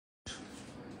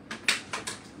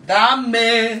that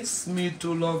makes me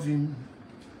to love him.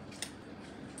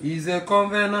 He's a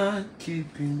covenant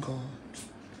keeping God.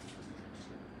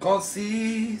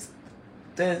 Consistency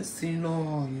in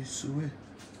all his way.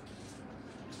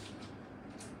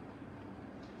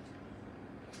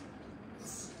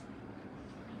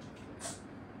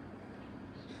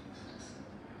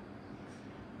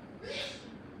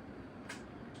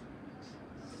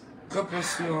 God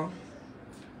bless you all.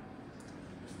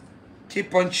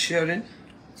 Keep on sharing.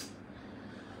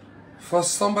 For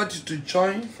somebody to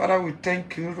join, Father, we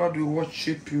thank you. Lord, we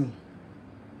worship you.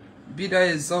 Be thou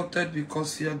exalted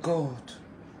because you are God.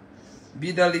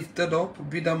 Be thou lifted up,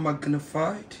 be thou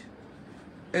magnified.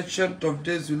 Ancient of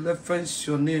days, we reference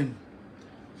your name,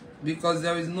 because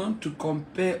there is none to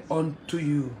compare unto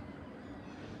you.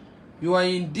 You are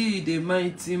indeed a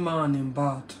mighty man in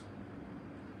battle.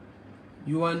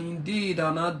 You are indeed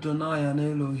an Adonai and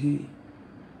Elohim.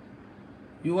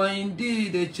 You are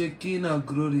indeed a Shekinah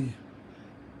glory.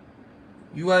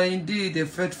 You are indeed a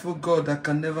faithful God that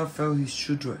can never fail his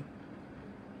children.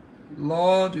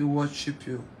 Lord, we worship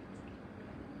you.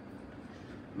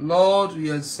 Lord,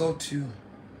 we exalt you.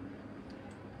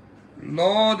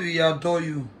 Lord, we adore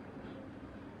you.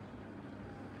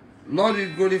 Lord, we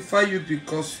glorify you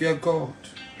because you are God.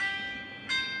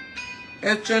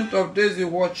 Ancient of days, we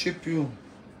worship you.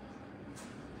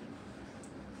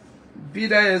 Be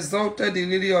thou exalted, the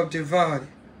lily of the valley.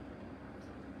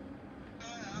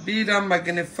 Be thou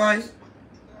magnified.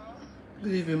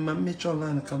 Good evening, my major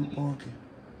line come okay.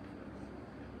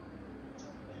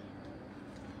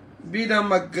 Be thou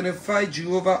magnified,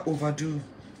 Jehovah overdue.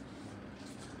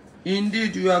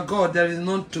 Indeed, you are God, there is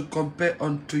none to compare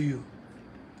unto you.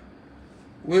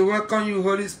 We welcome you,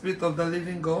 Holy Spirit of the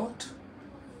living God.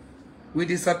 We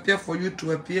disappear for you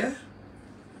to appear.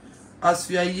 As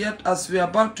we are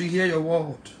about to hear your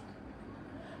word,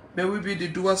 may we be the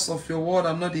doers of your word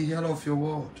and not the hearer of your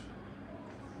word.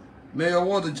 May your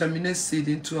word germinate seed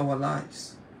into our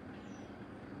lives.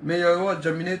 May your word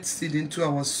germinate seed into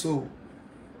our soul.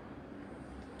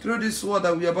 Through this word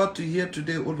that we are about to hear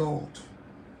today, O Lord,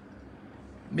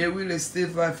 may we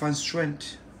receive life and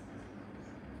strength.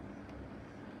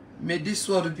 May this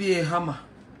word be a hammer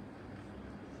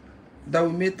that will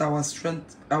make our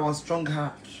strength, our strong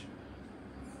heart.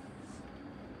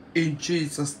 In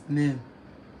Jesus' name.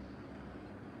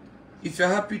 If you're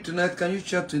happy tonight, can you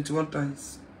share 21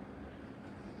 times?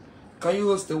 Can you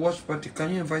host a watch party?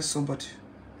 Can you invite somebody?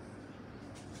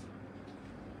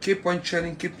 Keep on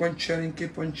sharing, keep on sharing,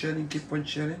 keep on sharing, keep on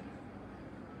sharing.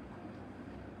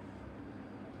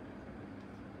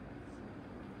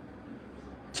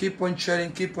 Keep on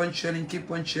sharing, keep on sharing, keep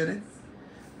on sharing.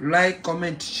 Like,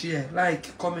 comment, share.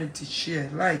 Like, comment, share.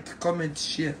 Like, comment,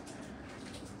 share.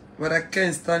 But I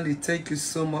can't stand it. Thank you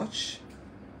so much.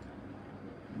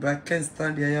 But I can't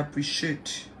stand it. I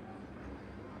appreciate.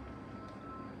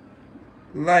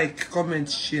 Like,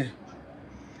 comment, share.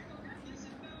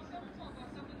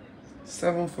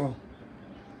 7-4.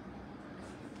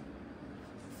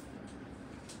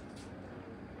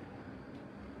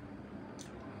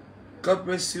 God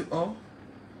bless you all.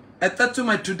 I titled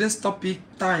my today's topic,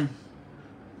 time.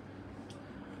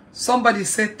 Somebody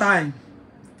say time.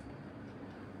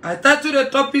 I titled the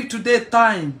topic today,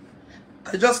 time.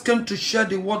 I just came to share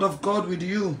the word of God with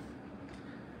you.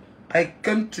 I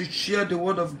came to share the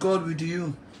word of God with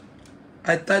you.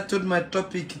 I titled my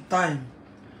topic, time.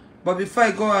 But before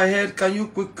I go ahead, can you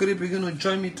quickly begin to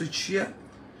join me to share?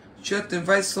 Share to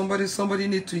invite somebody. Somebody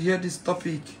need to hear this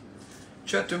topic.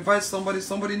 Share to invite somebody.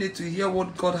 Somebody need to hear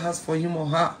what God has for him or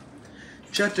her.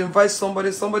 Share to invite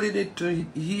somebody. Somebody need to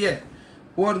hear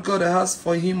what God has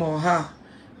for him or her.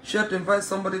 Share to invite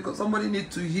somebody, because somebody need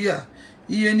to hear.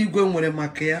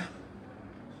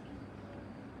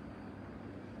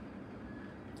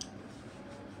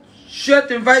 Share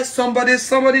to invite somebody.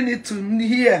 Somebody need to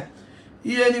hear.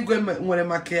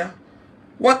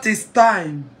 What is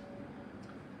time?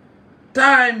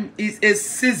 Time is a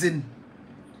season.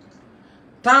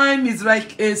 Time is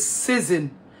like a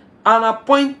season. An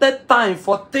appointed time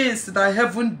for things that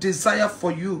heaven desire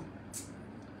for you.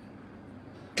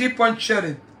 Keep on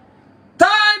sharing.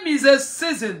 Time is a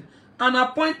season, an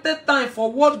appointed time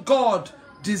for what God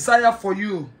desires for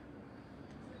you.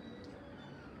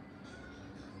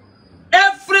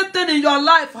 Everything in your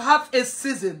life have a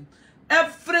season.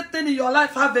 Everything in your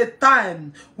life have a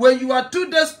time. When you are too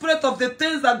desperate of the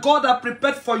things that God has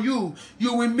prepared for you,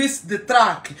 you will miss the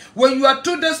track. When you are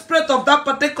too desperate of that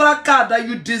particular car that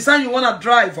you design you want to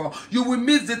drive, you will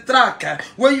miss the track.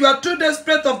 When you are too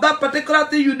desperate of that particular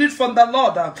thing you need from the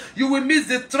Lord, you will miss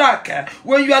the track.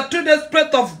 When you are too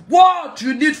desperate of what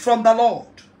you need from the Lord,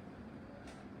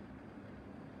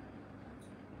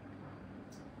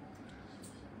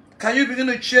 Can you begin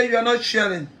to cheer? You are not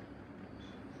cheering.